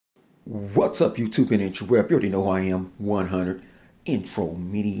What's up, YouTube and intro web? You already know who I am. 100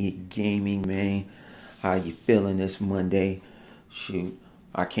 Intermediate Gaming, man. How you feeling this Monday? Shoot,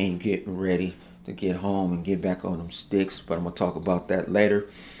 I can't get ready to get home and get back on them sticks, but I'm gonna talk about that later.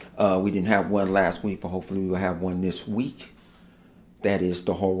 We didn't have one last week, but hopefully we will have one this week. That is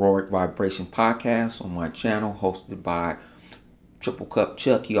the Heroic Vibration Podcast on my channel, hosted by Triple Cup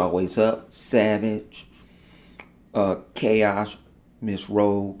Chuck. He always up. Savage, Chaos, Miss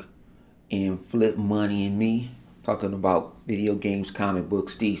Rogue, and Flip Money and me, talking about video games, comic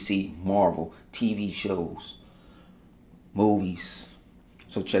books, DC, Marvel, TV shows, movies.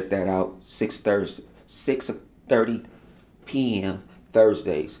 So check that out. 6:30 p.m.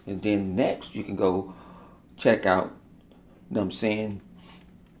 Thursdays. And then next you can go check out, you know what I'm saying,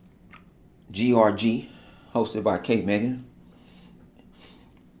 GRG, hosted by K Megan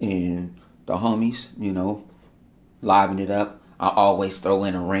and the homies, liven it up. I always throw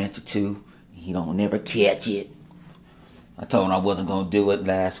in a rant or two. He don't never catch it. I told him I wasn't going to do it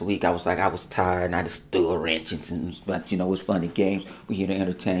last week. I was tired and I just threw a wrench. But, it's funny games. We're here to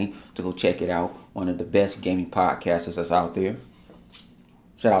entertain. To go check it out. One of the best gaming podcasters that's out there.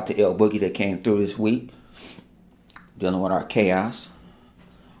 Shout out to L Boogie that came through this week. Dealing with our chaos.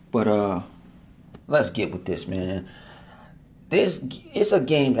 But let's get with this, man. It's a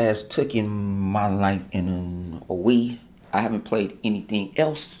game that has taken my life in a week. I haven't played anything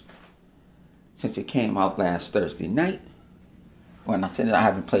else since it came out last Thursday night. When I said that, I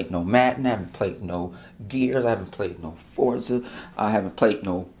haven't played no Madden, I haven't played no Gears, I haven't played no Forza, I haven't played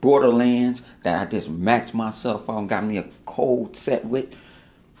no Borderlands that I just maxed myself on, got me a cold set with.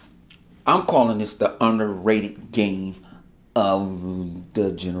 I'm calling this the underrated game of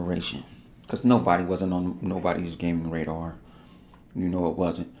the generation. Because nobody wasn't on nobody's gaming radar. It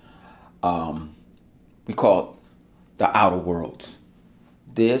wasn't. We call it the Outer Worlds.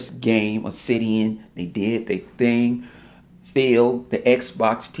 This game, Obsidian, they did their thing. Phil, the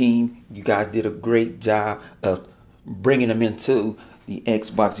Xbox team, you guys did a great job of bringing them into the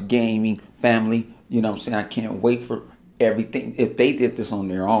Xbox gaming family. You know what I'm saying? I can't wait for everything. If they did this on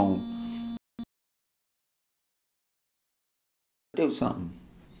their own, do something.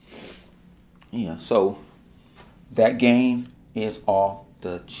 Yeah, so that game is off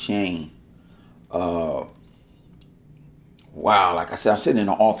the chain. Wow, like I said, I'm sitting in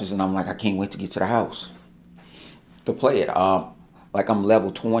the office and I'm like, I can't wait to get to the house to play it. Like I'm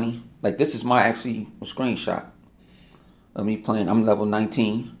level 20. Like this is my actually a screenshot of me playing. I'm level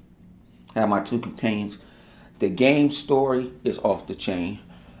 19. Have my two companions. The game story is off the chain.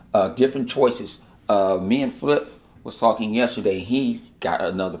 Different choices. Me and Flip was talking yesterday. He got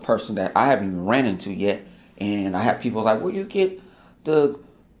another person that I haven't even ran into yet. And I have people like, where you get the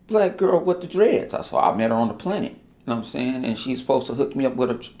black girl with the dreads? I said, I met her on the planet. You know what I'm saying? And she's supposed to hook me up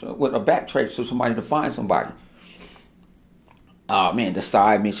with a back trace so somebody to find somebody. Oh man, the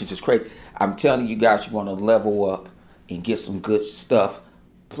side missions is crazy. I'm telling you guys, you want to level up and get some good stuff.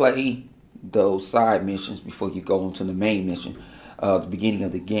 Play those side missions before you go into the main mission. The beginning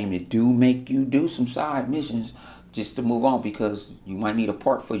of the game, they do make you do some side missions just to move on because you might need a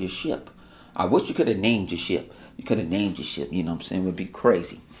part for your ship. I wish you could have named your ship. You could have named your ship, you know what I'm saying? It would be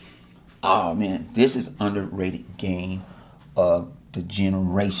crazy. Oh man, this is underrated game of the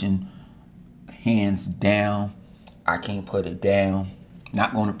generation. Hands down. I can't put it down.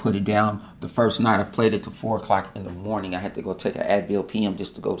 Not going to put it down. The first night I played it till 4 o'clock in the morning. I had to go take an Advil PM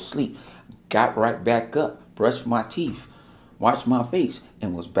just to go to sleep. Got right back up, brushed my teeth, washed my face,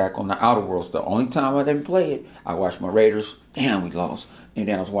 and was back on the Outer Worlds. The only time I didn't play it, I watched my Raiders. Damn, we lost. And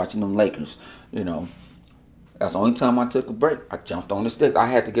then I was watching them Lakers, That's the only time I took a break. I jumped on the sticks. I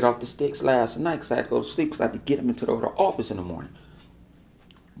had to get off the sticks last night because I had to go to sleep because I had to get them into the office in the morning.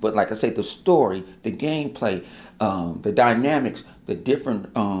 But like I say, the story, the gameplay, the dynamics, the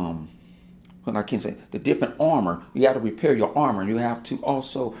different, the different armor. You got to repair your armor. You have to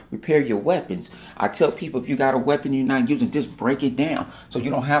also repair your weapons. I tell people if you got a weapon you're not using, just break it down. So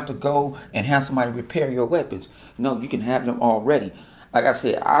you don't have to go and have somebody repair your weapons. No, you can have them already. Like I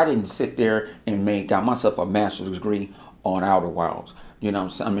said, I didn't sit there and got myself a master's degree on Outer Wilds. The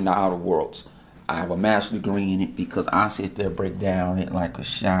Outer Worlds. I have a master's degree in it because I sit there break down it like a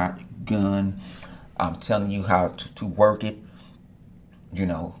shotgun. I'm telling you how to work it.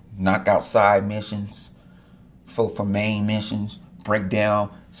 Knock out side missions for main missions. Break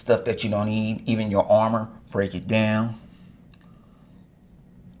down stuff that you don't need. Even your armor, break it down.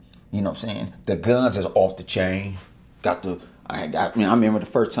 You know what I'm saying? The guns is off the chain. I remember the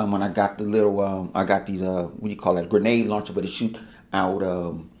first time when I got the little, I got these, what do you call that, grenade launcher, but it shoot out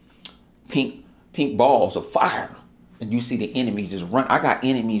pink balls of fire. and you see the enemies just run. I got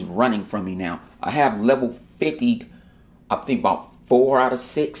enemies running from me now. I have level 50, I think about 4 out of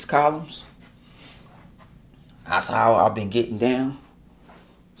 6 columns. That's how I've been getting down.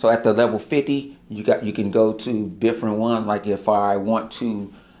 So at the level 50, you can go to different ones. Like if I want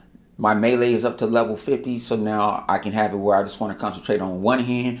to, my melee is up to level 50, so now I can have it where I just want to concentrate on one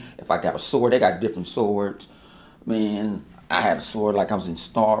hand. If I got a sword, they got different swords. Man, I had a sword like I was in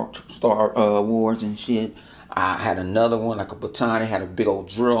Star Wars and shit. I had another one like a baton. It had a big old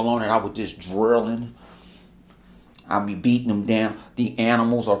drill on it. I was just drilling. I'll be beating them down. The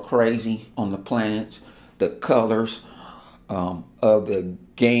animals are crazy on the planets. The colors of the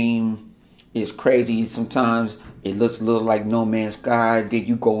game is crazy. Sometimes it looks a little like No Man's Sky. Then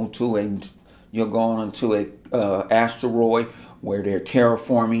you're going into a asteroid where they're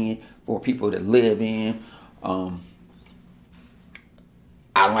terraforming it for people to live in.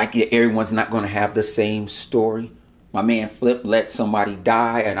 I like it. Everyone's not going to have the same story. My man Flip let somebody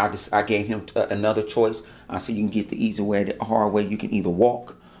die, and I gave him another choice. I said you can get the easy way, the hard way. You can either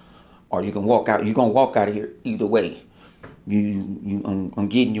walk, or you can walk out. You're gonna walk out of here either way. I'm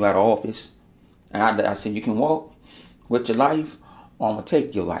getting you out of office, and I said you can walk with your life, or I'm gonna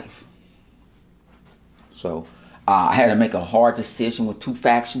take your life. So I had to make a hard decision with two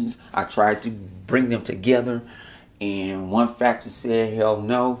factions. I tried to bring them together, and one faction said, hell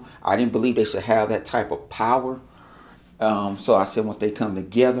no. I didn't believe they should have that type of power. So I said, once they come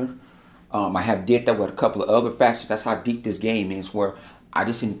together, I have did that with a couple of other factions. That's how deep this game is, where I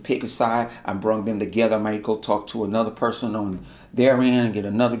just didn't pick a side. I brought them together. I might go talk to another person on their end and get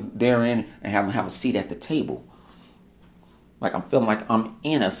another their end and have them have a seat at the table. Like I'm feeling like I'm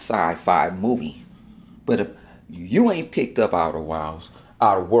in a sci-fi movie. But if you ain't picked up Outer Worlds,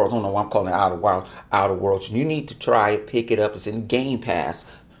 I don't know why I'm calling it Outer Worlds, you need to try it, pick it up. It's in Game Pass. You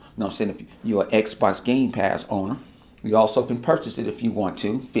know what I'm saying? If you're an Xbox Game Pass owner, you also can purchase it if you want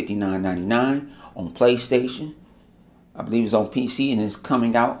to, $59.99 on PlayStation. I believe it's on PC and it's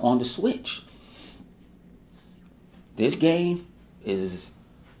coming out on the Switch. This game is,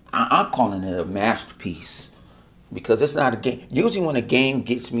 I'm calling it a masterpiece because it's not a game. Usually when a game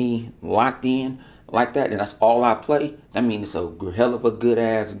gets me locked in like that and that's all I play, that means it's a hell of a good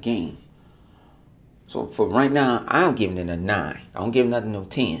ass game. So for right now, I'm giving it a 9. I don't give nothing no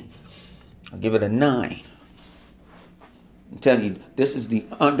 10. I'll give it a 9. I'm telling you, this is the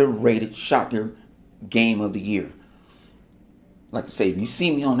underrated shocker game of the year. Like I say, if you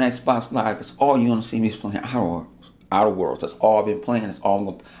see me on Xbox Live, that's all you're gonna see me is playing Outer Worlds. That's all I've been playing. That's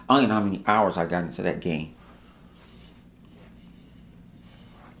all I don't even know how many hours I got into that game.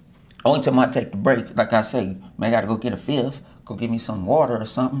 Only time I take the break, like I say, man, I gotta go get a fifth, go get me some water or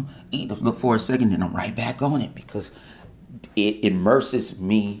something, eat, look for a second, then I'm right back on it because it immerses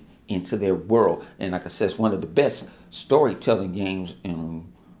me into their world. And like I said, it's one of the best storytelling games in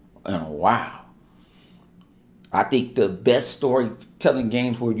a while. I think the best storytelling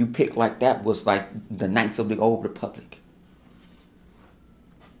games where you pick like that was like the Knights of the Old Republic.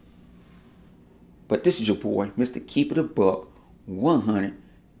 But this is your boy, Mr. Keep It a Buck, 100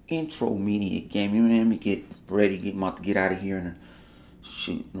 Intro Media Gaming. Let me get ready, I'm about to get out of here in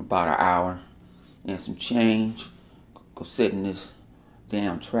about an hour and some change. Go sit in this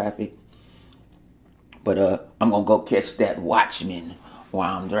damn traffic. But I'm gonna go catch that Watchmen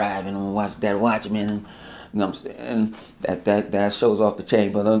while I'm driving. I'm gonna watch that Watchmen. You know what I'm saying? That shows off the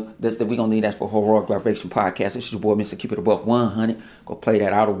chain. But we're going to leave that for Heroic Vibration Podcast. This is your boy, Mr. Keep It Above 100. Go play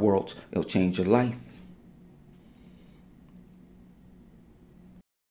that Outer Worlds. It'll change your life.